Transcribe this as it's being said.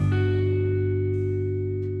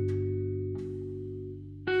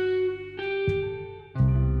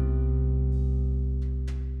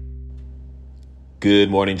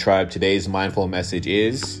Good morning, tribe. Today's mindful message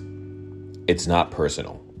is, it's not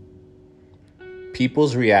personal.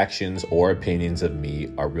 People's reactions or opinions of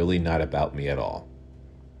me are really not about me at all.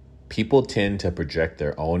 People tend to project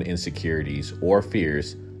their own insecurities or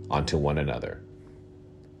fears onto one another.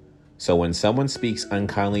 So when someone speaks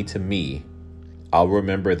unkindly to me, I'll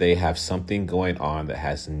remember they have something going on that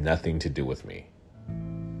has nothing to do with me.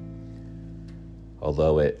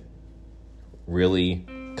 Although it really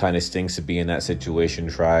kind of stinks to be in that situation,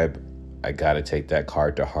 tribe, I gotta take that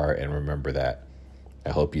card to heart and remember that. I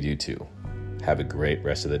hope you do too. Have a great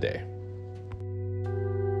rest of the day.